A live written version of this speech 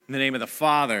In the name of the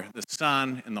Father, the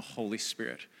Son, and the Holy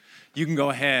Spirit. You can go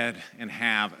ahead and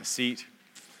have a seat.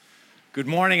 Good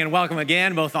morning and welcome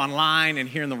again, both online and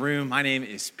here in the room. My name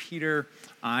is Peter.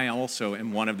 I also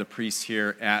am one of the priests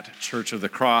here at Church of the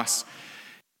Cross.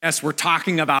 Yes, we're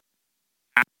talking about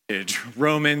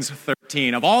Romans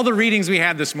 13. Of all the readings we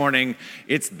had this morning,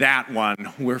 it's that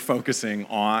one we're focusing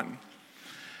on.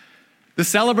 The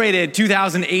celebrated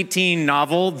 2018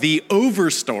 novel, The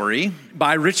Overstory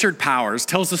by Richard Powers,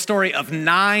 tells the story of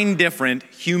 9 different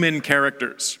human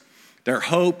characters, their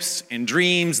hopes and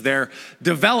dreams, their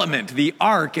development, the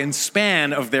arc and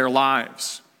span of their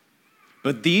lives.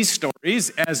 But these stories,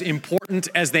 as important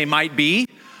as they might be,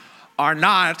 are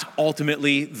not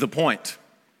ultimately the point.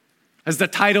 As the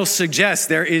title suggests,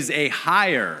 there is a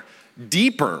higher,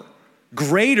 deeper,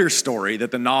 greater story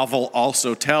that the novel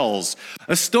also tells,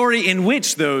 a story in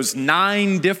which those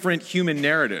 9 different human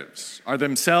narratives are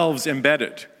themselves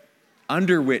embedded,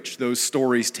 under which those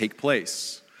stories take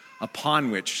place, upon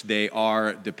which they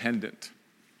are dependent.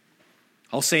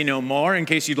 I'll say no more in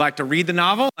case you'd like to read the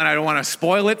novel, and I don't want to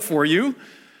spoil it for you,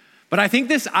 but I think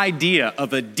this idea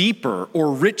of a deeper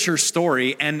or richer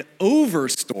story, an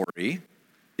overstory,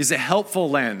 is a helpful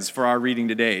lens for our reading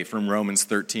today from Romans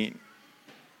 13.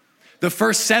 The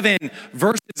first 7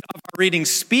 verses of our reading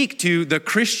speak to the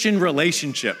Christian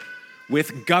relationship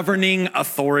with governing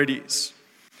authorities.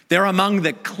 They're among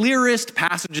the clearest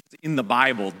passages in the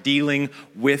Bible dealing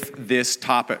with this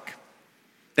topic.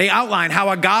 They outline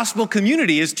how a gospel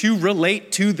community is to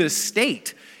relate to the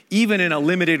state, even in a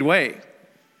limited way.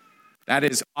 That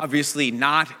is obviously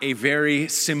not a very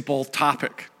simple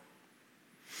topic.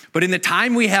 But in the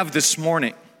time we have this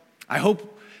morning, I hope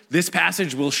this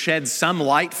passage will shed some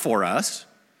light for us.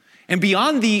 And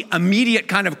beyond the immediate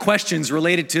kind of questions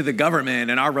related to the government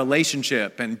and our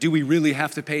relationship and do we really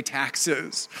have to pay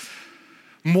taxes?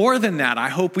 More than that, I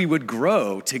hope we would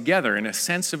grow together in a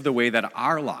sense of the way that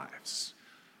our lives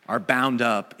are bound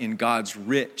up in God's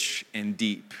rich and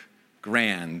deep,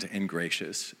 grand and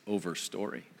gracious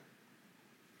overstory.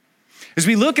 As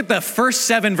we look at the first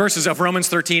 7 verses of Romans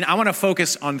 13, I want to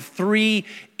focus on 3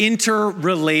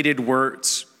 interrelated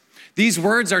words. These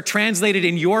words are translated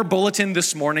in your bulletin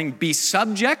this morning: be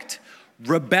subject,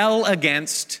 rebel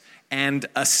against, and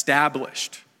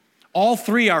established. All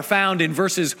 3 are found in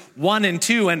verses 1 and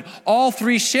 2, and all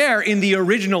 3 share in the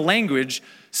original language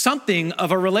something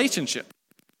of a relationship.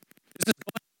 This is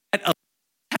going to get a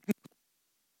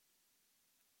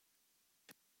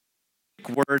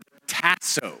technical word,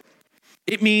 tasso.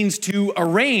 It means to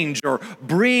arrange or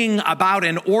bring about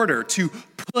an order, to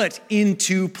put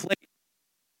into place.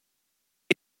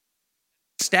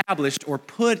 Established or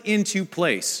put into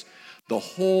place the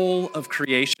whole of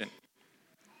creation.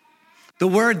 The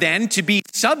word then to be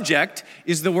subject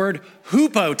is the word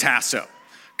hupotasso,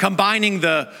 combining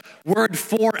the word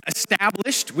for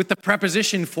established with the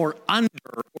preposition for under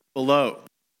or below.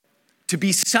 To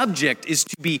be subject is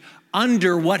to be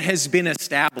under what has been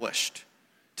established,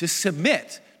 to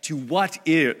submit to what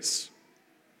is.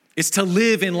 It's to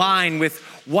live in line with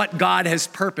what God has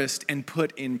purposed and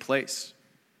put in place.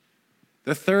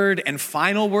 The third and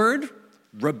final word,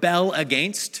 rebel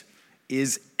against,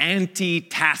 is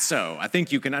antitasso. I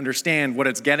think you can understand what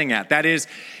it's getting at. That is,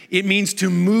 it means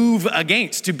to move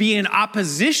against, to be in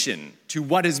opposition to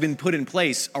what has been put in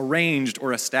place, arranged,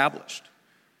 or established.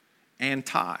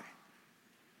 Anti.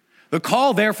 The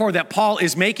call, therefore, that Paul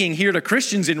is making here to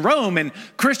Christians in Rome and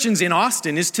Christians in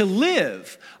Austin is to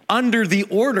live under the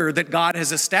order that God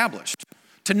has established,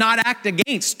 to not act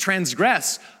against,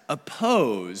 transgress,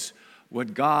 oppose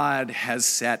what God has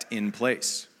set in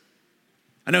place.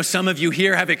 I know some of you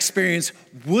here have experienced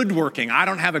woodworking. I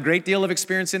don't have a great deal of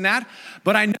experience in that,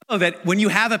 but I know that when you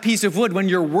have a piece of wood, when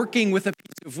you're working with a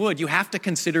piece of wood, you have to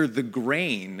consider the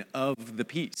grain of the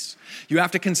piece. You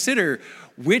have to consider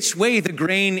which way the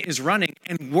grain is running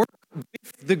and work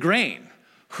with the grain.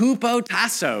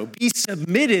 Hupotasso, be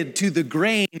submitted to the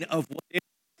grain of what is.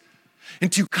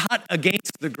 And to cut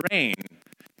against the grain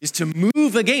is to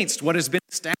move against what has been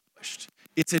established.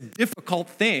 It's a difficult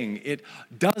thing. It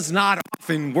does not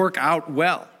often work out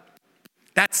well.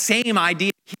 That same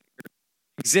idea here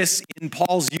exists in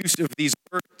Paul's use of these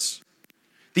words.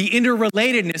 The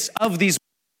interrelatedness of these words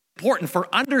is important for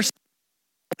understanding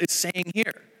what is saying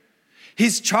here.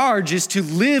 His charge is to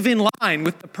live in line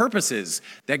with the purposes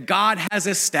that God has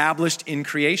established in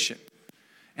creation.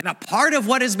 And a part of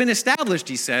what has been established,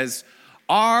 he says,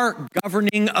 are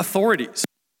governing authorities.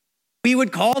 We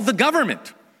would call the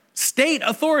government. State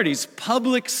authorities,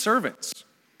 public servants,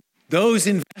 those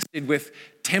invested with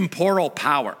temporal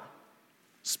power.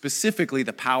 specifically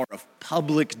the power of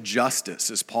public justice,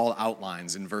 as Paul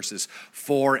outlines in verses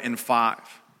 4 and 5.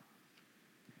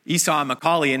 Esau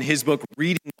Macaulay, in his book,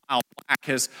 Reading While Black,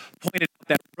 has pointed out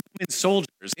that Roman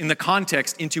soldiers, in the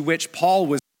context into which Paul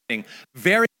was writing,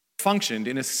 very functioned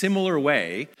in a similar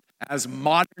way as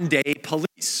modern-day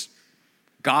police.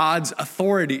 God's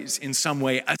authorities, in some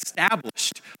way,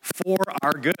 established for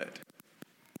our good.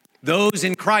 Those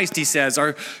in Christ, he says,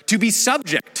 are to be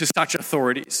subject to such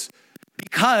authorities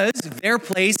because their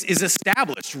place is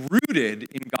established, rooted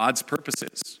in God's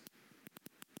purposes.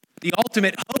 The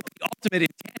ultimate hope, the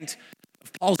ultimate intent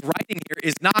of Paul's writing here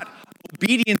is not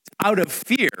obedience out of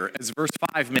fear, as verse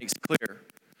 5 makes clear,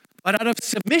 but out of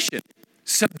submission,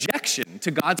 subjection to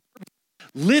God's purposes,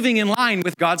 living in line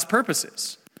with God's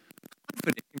purposes.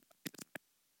 Confident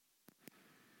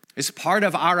is part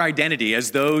of our identity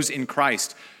as those in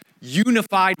Christ,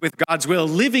 unified with God's will,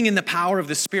 living in the power of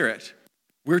the Spirit.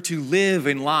 We're to live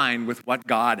in line with what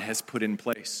God has put in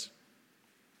place.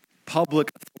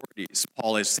 Public authorities,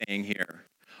 Paul is saying here,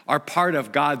 are part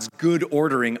of God's good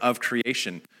ordering of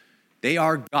creation. They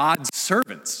are God's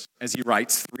servants, as he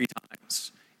writes 3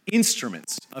 times,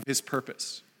 instruments of his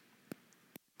purpose.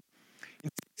 In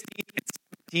 16th and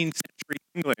 17th century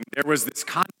England, there was this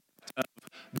concept of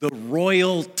the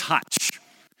royal touch.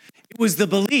 It was the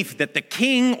belief that the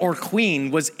king or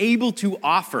queen was able to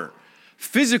offer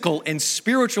physical and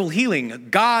spiritual healing,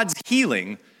 God's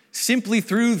healing, simply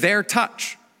through their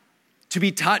touch. To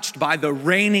be touched by the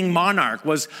reigning monarch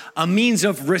was a means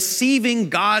of receiving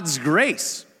God's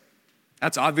grace.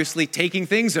 That's obviously taking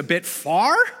things a bit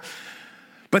far,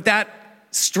 but that,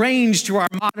 strange to our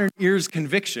modern ears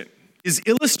conviction, is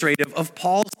illustrative of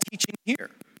Paul's teaching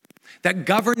here, that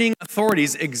governing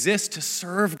authorities exist to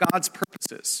serve God's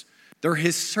purposes. They're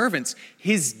his servants.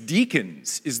 His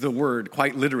deacons is the word,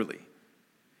 quite literally,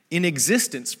 in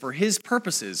existence for his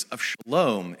purposes of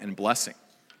shalom and blessing.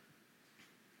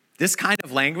 This kind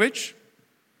of language,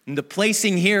 and the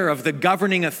placing here of the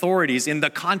governing authorities in the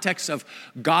context of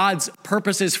God's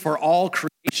purposes for all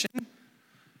creation,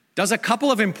 does a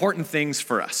couple of important things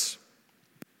for us.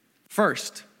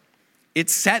 First, it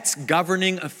sets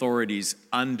governing authorities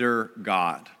under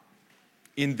God.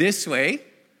 In this way,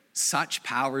 such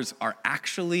powers are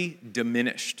actually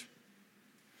diminished.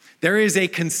 There is a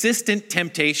consistent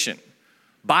temptation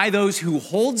by those who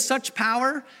hold such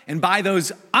power and by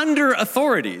those under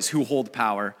authorities who hold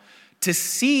power to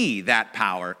see that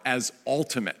power as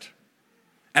ultimate,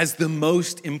 as the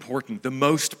most important, the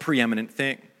most preeminent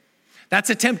thing. That's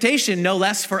a temptation no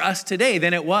less for us today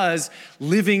than it was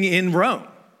living in Rome.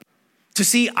 To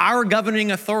see our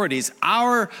governing authorities,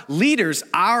 our leaders,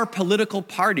 our political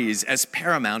parties as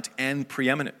paramount and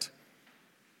preeminent.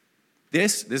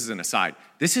 This is an aside.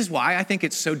 This is why I think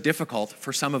it's so difficult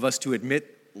for some of us to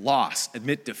admit loss,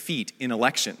 admit defeat in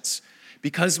elections,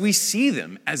 because we see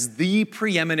them as the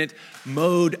preeminent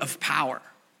mode of power.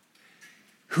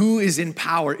 Who is in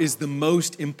power is the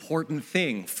most important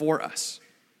thing for us.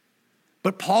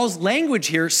 But Paul's language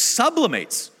here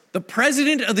sublimates the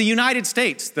President of the United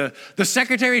States, the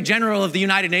Secretary General of the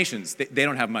United Nations. They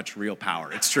don't have much real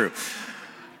power, it's true.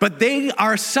 But they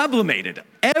are sublimated,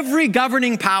 every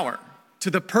governing power, to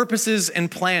the purposes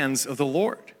and plans of the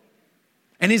Lord.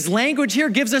 And his language here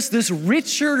gives us this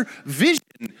richer vision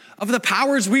of the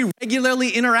powers we regularly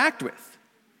interact with.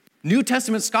 New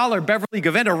Testament scholar Beverly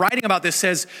Gavenda, writing about this,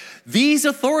 says, these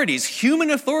authorities, human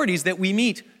authorities that we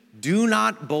meet, do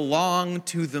not belong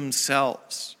to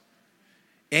themselves.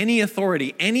 Any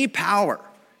authority, any power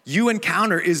you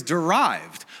encounter is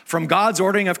derived from God's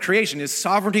ordering of creation, his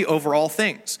sovereignty over all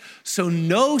things. So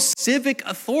no civic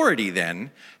authority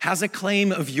then has a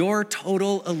claim of your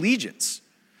total allegiance.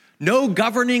 No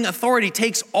governing authority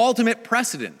takes ultimate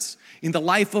precedence in the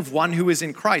life of one who is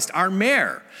in Christ. Our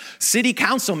mayor, city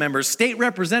council members, state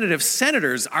representatives,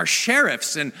 senators, our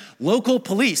sheriffs, and local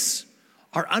police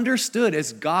are understood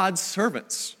as God's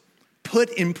servants, put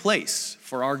in place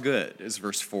for our good, as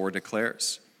verse 4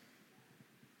 declares.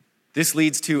 This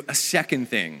leads to a second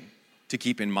thing to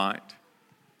keep in mind.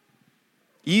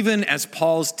 Even as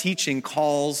Paul's teaching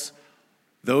calls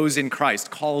those in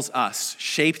Christ, calls us,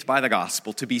 shaped by the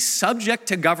gospel, to be subject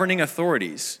to governing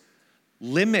authorities,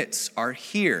 limits are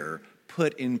here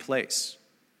put in place.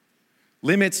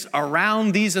 Limits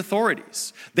around these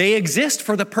authorities. They exist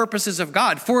for the purposes of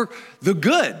God, for the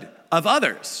good of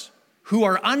others who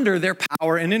are under their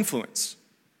power and influence.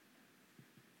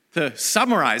 To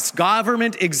summarize,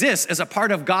 government exists as a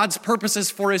part of God's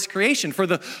purposes for his creation, for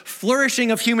the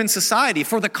flourishing of human society,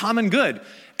 for the common good.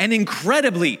 An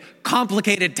incredibly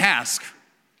complicated task.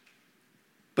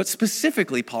 But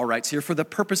specifically, Paul writes here, for the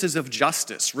purposes of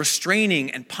justice,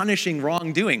 restraining and punishing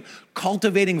wrongdoing,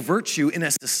 cultivating virtue in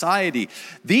a society.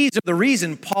 This is the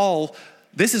reason Paul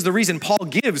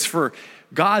gives for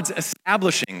God's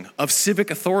establishing of civic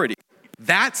authority.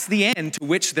 That's the end to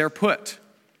which they're put.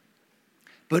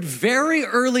 But very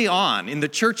early on in the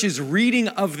church's reading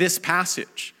of this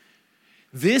passage,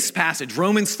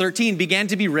 Romans 13, began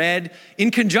to be read in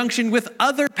conjunction with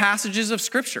other passages of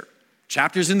Scripture.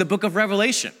 Chapters in the book of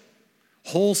Revelation,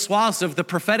 whole swaths of the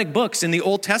prophetic books in the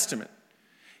Old Testament.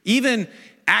 Even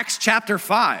Acts chapter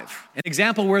 5, an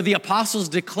example where the apostles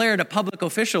declared to public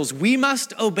officials, we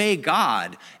must obey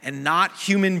God and not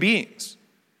human beings.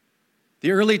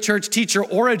 The early church teacher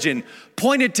Origen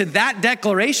pointed to that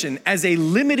declaration as a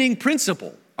limiting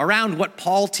principle around what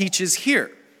Paul teaches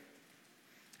here.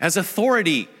 As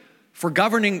authority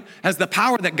as the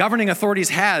power that governing authorities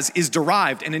has is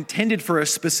derived and intended for a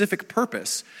specific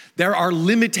purpose, there are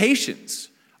limitations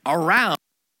around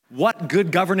what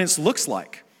good governance looks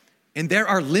like. And there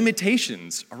are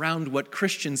limitations around what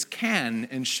Christians can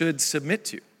and should submit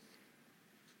to.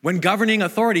 When governing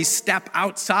authorities step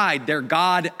outside their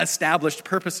God-established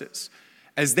purposes,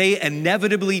 as they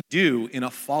inevitably do in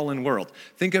a fallen world.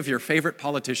 Think of your favorite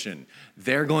politician.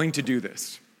 They're going to do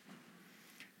this.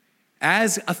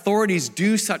 As authorities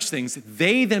do such things,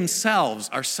 they themselves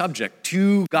are subject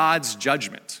to God's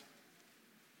judgment.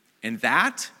 And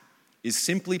that is,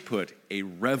 simply put, a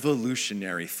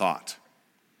revolutionary thought.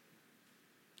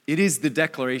 It is the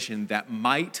declaration that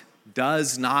might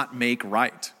does not make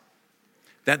right,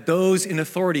 that those in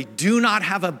authority do not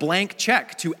have a blank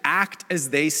check to act as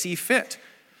they see fit.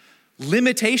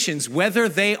 Limitations, whether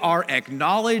they are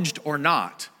acknowledged or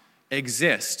not,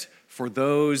 exist for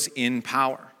those in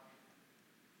power.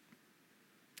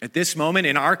 At this moment,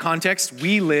 in our context,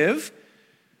 we live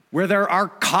where there are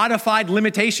codified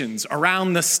limitations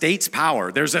around the state's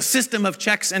power. There's a system of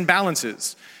checks and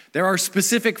balances. There are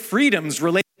specific freedoms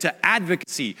related to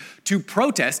advocacy, to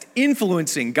protest,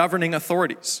 influencing governing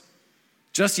authorities.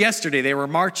 Just yesterday, there were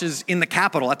marches at the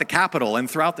Capitol, and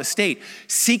throughout the state,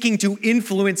 seeking to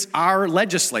influence our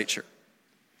legislature.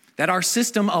 That our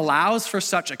system allows for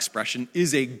such expression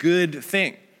is a good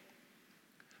thing.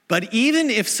 But even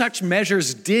if such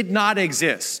measures did not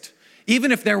exist,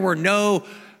 even if there were no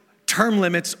term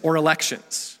limits or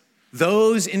elections,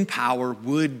 those in power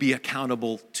would be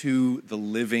accountable to the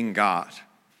living God,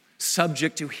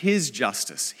 subject to his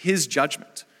justice, his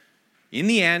judgment, in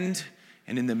the end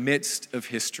and in the midst of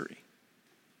history.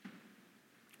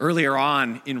 Earlier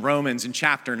on in Romans, in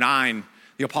chapter 9,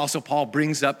 the Apostle Paul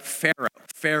brings up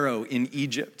Pharaoh in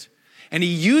Egypt, and he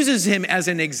uses him as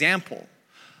an example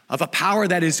of a power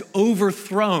that is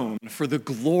overthrown for the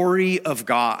glory of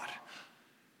God.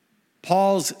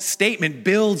 Paul's statement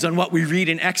builds on what we read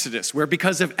in Exodus, where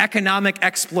because of economic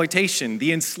exploitation,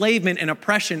 the enslavement and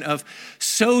oppression of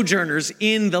sojourners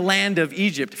in the land of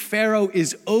Egypt, Pharaoh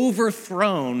is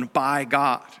overthrown by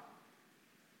God.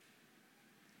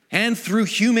 And through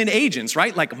human agents,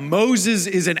 right? Like Moses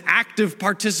is an active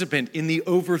participant in the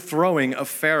overthrowing of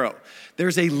Pharaoh.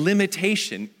 There's a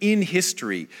limitation in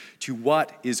history to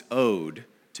what is owed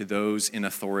to those in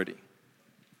authority.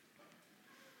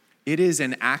 It is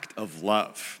an act of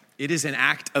love. It is an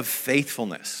act of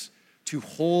faithfulness to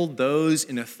hold those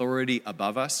in authority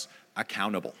above us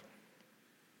accountable.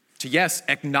 To, yes,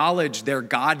 acknowledge their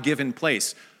God-given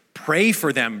place, pray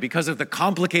for them because of the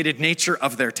complicated nature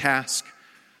of their task,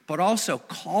 but also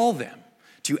call them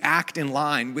to act in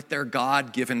line with their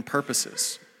God-given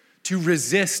purposes, to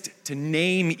resist, to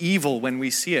name evil when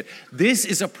we see it. This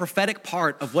is a prophetic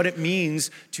part of what it means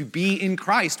to be in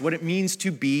Christ, what it means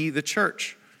to be the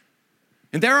church.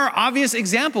 And there are obvious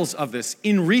examples of this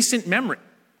in recent memory.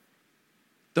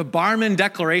 The Barmen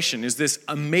Declaration is this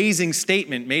amazing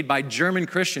statement made by German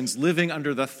Christians living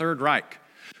under the Third Reich,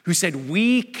 who said,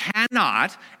 we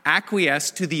cannot acquiesce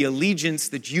to the allegiance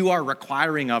that you are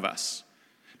requiring of us,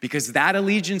 because that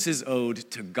allegiance is owed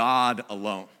to God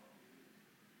alone.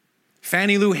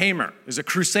 Fannie Lou Hamer is a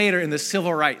crusader in the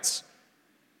civil rights.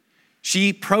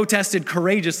 She protested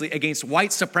courageously against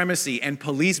white supremacy and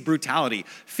police brutality,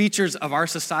 features of our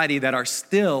society that are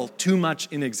still too much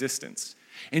in existence.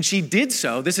 And she did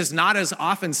so, this is not as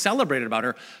often celebrated about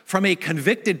her, from a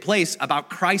convicted place about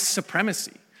Christ's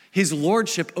supremacy, his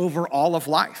lordship over all of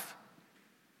life.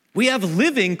 We have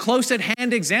living,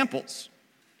 close-at-hand examples.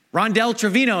 Rondell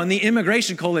Trevino and the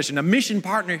Immigration Coalition, a mission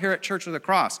partner here at Church of the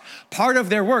Cross, part of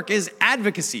their work is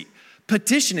advocacy,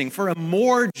 petitioning for a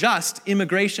more just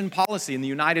immigration policy in the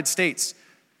United States.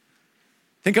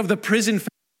 Think of the prison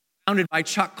founded by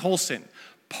Chuck Colson,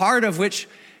 part of which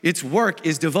Its work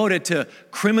is devoted to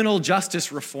criminal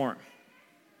justice reform.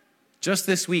 Just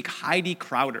this week, Heidi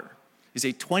Crowder is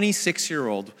a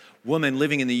 26-year-old woman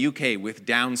living in the UK with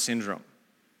Down syndrome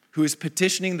who is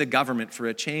petitioning the government for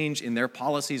a change in their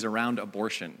policies around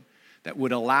abortion that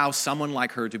would allow someone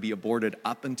like her to be aborted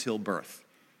up until birth.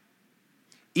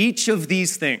 Each of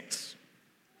these things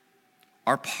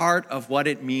are part of what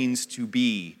it means to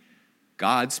be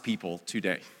God's people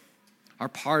today, are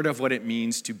part of what it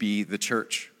means to be the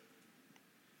church.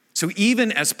 So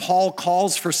even as Paul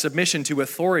calls for submission to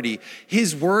authority,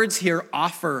 his words here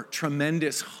offer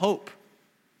tremendous hope.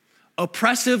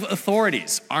 Oppressive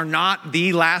authorities are not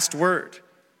the last word.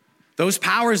 Those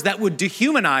powers that would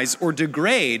dehumanize or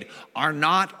degrade are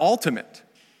not ultimate.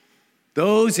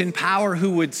 Those in power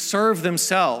who would serve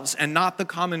themselves and not the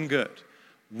common good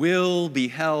will be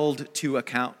held to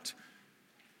account.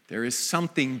 There is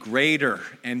something greater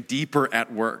and deeper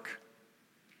at work.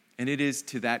 And it is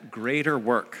to that greater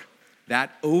work,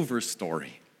 that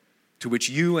overstory, to which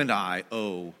you and I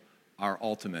owe our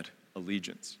ultimate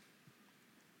allegiance.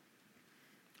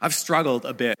 I've struggled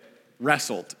a bit,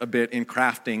 wrestled a bit in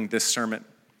crafting this sermon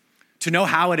to know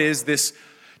how it is this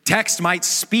text might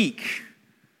speak,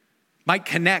 might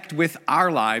connect with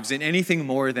our lives in anything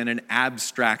more than an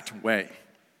abstract way.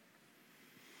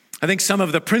 I think some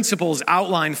of the principles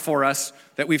outlined for us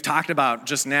that we've talked about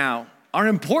just now are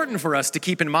important for us to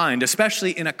keep in mind,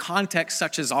 especially in a context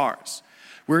such as ours,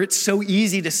 where it's so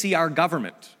easy to see our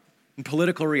government and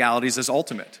political realities as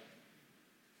ultimate.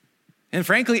 And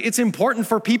frankly, it's important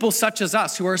for people such as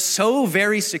us who are so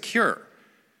very secure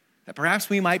that perhaps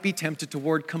we might be tempted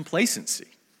toward complacency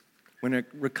when it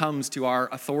comes to our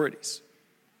authorities.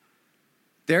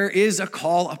 There is a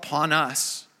call upon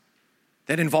us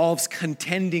that involves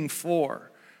contending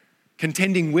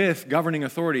with governing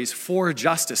authorities for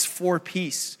justice, for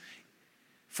peace,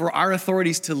 for our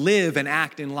authorities to live and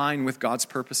act in line with God's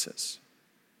purposes.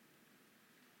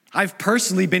 I've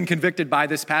personally been convicted by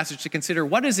this passage to consider,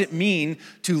 what does it mean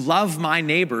to love my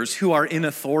neighbors who are in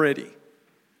authority?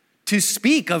 To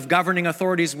speak of governing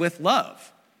authorities with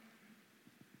love.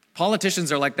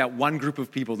 Politicians are like that one group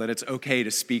of people that it's okay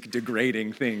to speak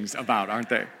degrading things about, aren't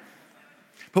they?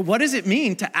 But what does it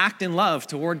mean to act in love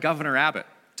toward Governor Abbott,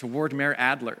 toward Mayor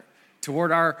Adler,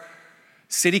 toward our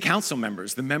city council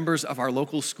members, the members of our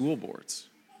local school boards?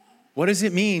 What does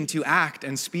it mean to act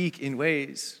and speak in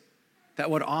ways that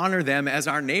would honor them as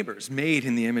our neighbors, made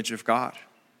in the image of God?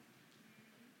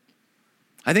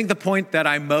 I think the point that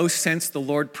I most sense the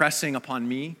Lord pressing upon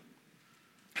me,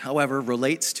 however,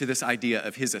 relates to this idea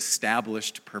of his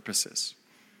established purposes,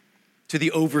 to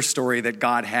the overstory that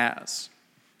God has,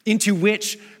 into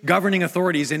which governing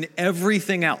authorities and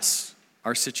everything else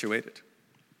are situated.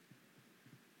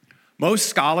 Most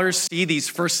scholars see these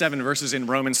first 7 verses in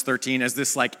Romans 13 as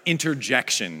this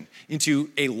interjection into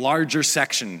a larger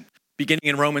section beginning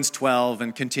in Romans 12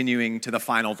 and continuing to the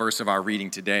final verse of our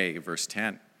reading today, verse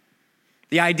 10.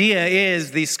 The idea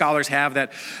is, these scholars have,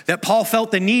 that Paul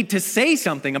felt the need to say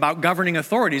something about governing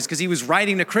authorities because he was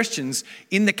writing to Christians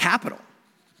in the capital.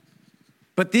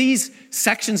 But these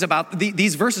verses about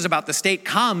the state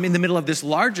come in the middle of this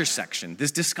larger section,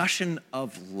 this discussion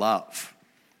of love.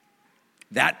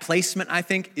 That placement, I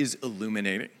think, is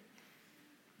illuminating.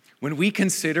 When we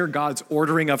consider God's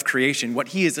ordering of creation, what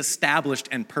he has established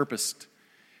and purposed,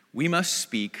 we must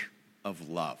speak of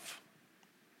love.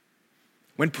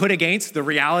 When put against the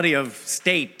reality of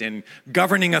state and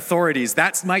governing authorities,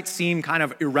 that might seem kind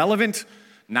of irrelevant,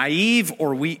 naive,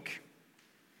 or weak.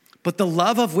 But the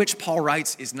love of which Paul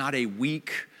writes is not a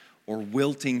weak or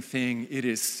wilting thing. It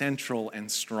is central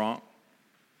and strong.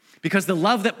 Because the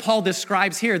love that Paul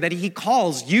describes here, that he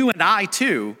calls you and I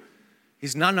to,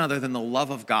 is none other than the love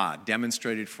of God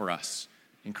demonstrated for us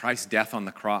in Christ's death on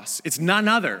the cross. It's none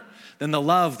other than the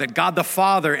love that God the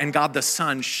Father and God the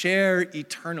Son share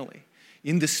eternally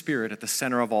in the Spirit at the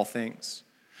center of all things.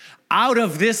 Out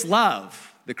of this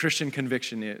love, the Christian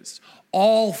conviction is,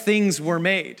 all things were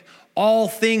made, all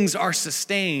things are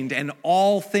sustained, and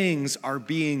all things are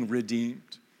being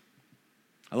redeemed.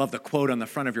 I love the quote on the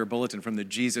front of your bulletin from the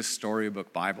Jesus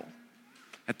Storybook Bible.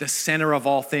 At the center of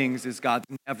all things is God's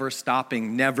never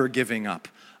stopping, never giving up,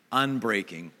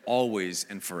 unbreaking, always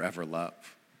and forever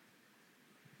love.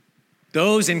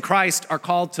 Those in Christ are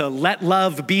called to let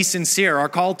love be sincere, are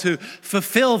called to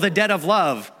fulfill the debt of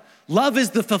love. Love is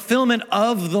the fulfillment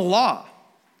of the law,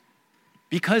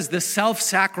 because the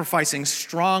self-sacrificing,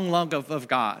 strong love of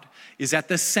God is at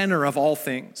the center of all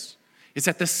things. It's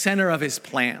at the center of his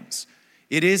plans.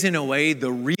 It is, in a way,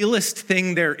 the realest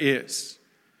thing there is.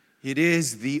 It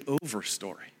is the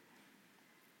overstory.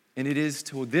 And it is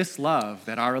to this love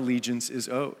that our allegiance is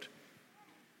owed.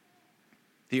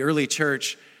 The early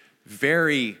church,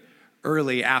 very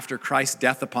early after Christ's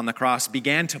death upon the cross,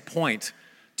 began to point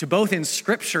to both in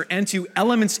Scripture and to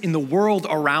elements in the world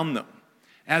around them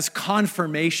as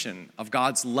confirmation of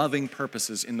God's loving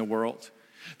purposes in the world.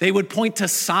 They would point to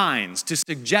signs to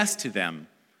suggest to them,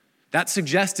 that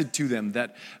suggested to them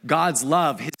that God's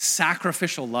love, his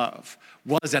sacrificial love,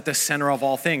 was at the center of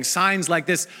all things. Signs like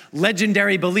this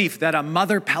legendary belief that a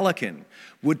mother pelican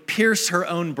would pierce her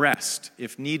own breast,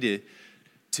 if needed,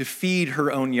 to feed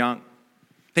her own young.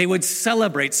 They would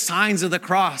celebrate signs of the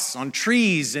cross on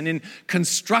trees and in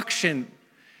construction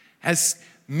as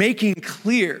making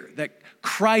clear that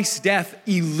Christ's death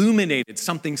illuminated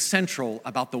something central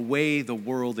about the way the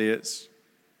world is.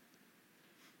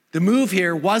 The move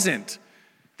here wasn't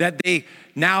that they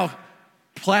now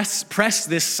press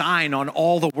this sign on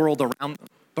all the world around them,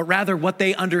 but rather what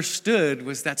they understood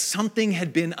was that something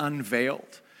had been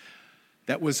unveiled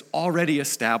that was already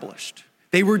established.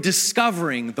 They were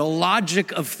discovering the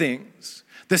logic of things,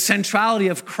 the centrality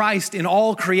of Christ in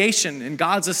all creation and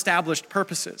God's established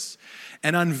purposes,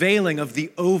 an unveiling of the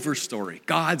overstory,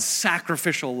 God's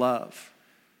sacrificial love,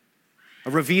 a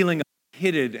revealing of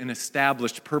hidden and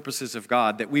established purposes of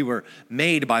God, that we were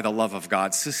made by the love of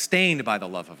God, sustained by the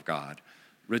love of God,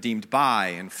 redeemed by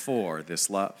and for this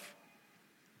love.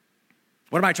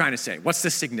 What am I trying to say? What's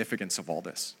the significance of all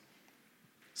this?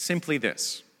 Simply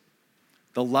this: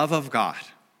 the love of God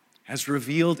has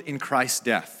revealed in Christ's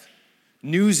death,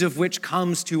 news of which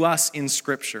comes to us in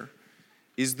Scripture,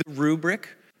 is the rubric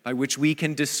by which we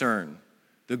can discern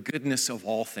the goodness of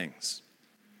all things.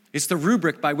 It's the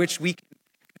rubric by which we can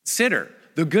consider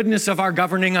the goodness of our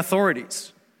governing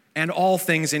authorities and all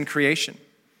things in creation.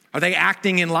 Are they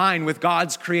acting in line with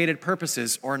God's created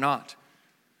purposes or not?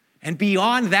 And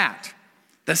beyond that,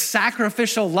 the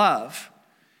sacrificial love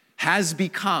has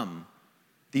become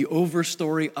the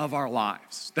overstory of our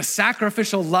lives. The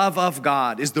sacrificial love of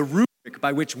God is the rubric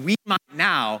by which we might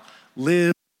now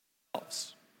live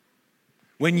ourselves.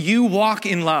 When you walk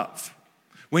in love,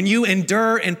 when you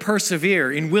endure and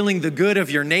persevere in willing the good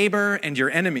of your neighbor and your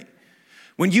enemy,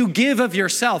 when you give of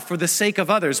yourself for the sake of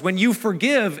others, when you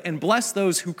forgive and bless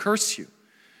those who curse you,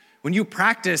 when you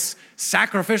practice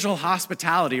sacrificial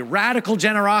hospitality, radical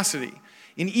generosity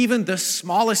in even the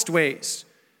smallest ways,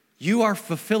 you are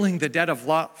fulfilling the debt of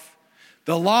love,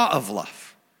 the law of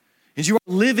love. And you are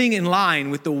living in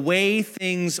line with the way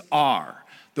things are,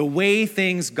 the way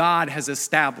things God has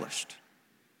established.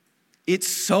 It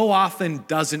so often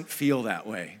doesn't feel that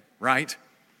way, right?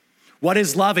 What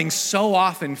is loving so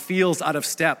often feels out of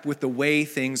step with the way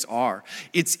things are.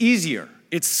 It's easier,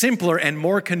 it's simpler and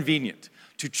more convenient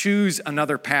to choose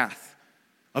another path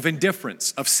of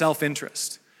indifference, of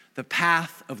self-interest, the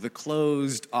path of the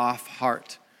closed-off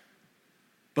heart.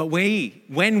 But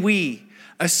when we,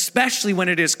 especially when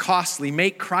it is costly,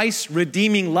 make Christ's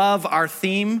redeeming love our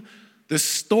theme, the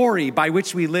story by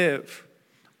which we live,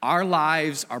 our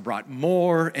lives are brought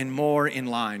more and more in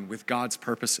line with God's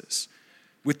purposes,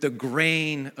 with the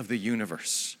grain of the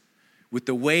universe, with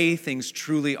the way things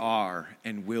truly are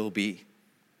and will be.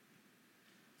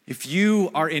 If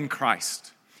you are in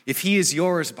Christ, if he is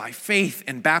yours by faith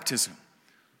and baptism,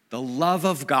 the love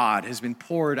of God has been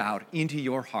poured out into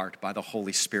your heart by the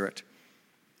Holy Spirit,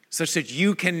 such that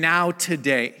you can now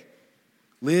today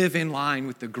live in line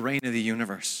with the grain of the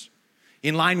universe,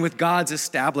 in line with God's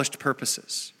established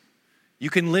purposes. You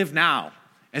can live now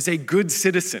as a good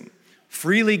citizen,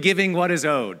 freely giving what is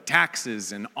owed,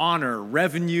 taxes and honor,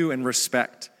 revenue and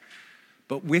respect,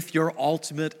 but with your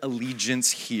ultimate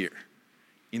allegiance here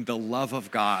in the love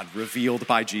of God revealed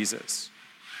by Jesus,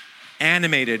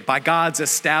 animated by God's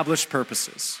established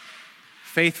purposes,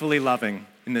 faithfully loving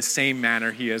in the same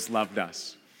manner he has loved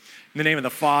us. In the name of the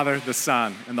Father, the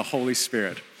Son, and the Holy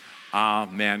Spirit,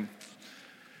 amen.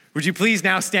 Would you please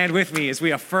now stand with me as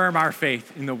we affirm our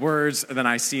faith in the words of the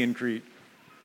Nicene Creed?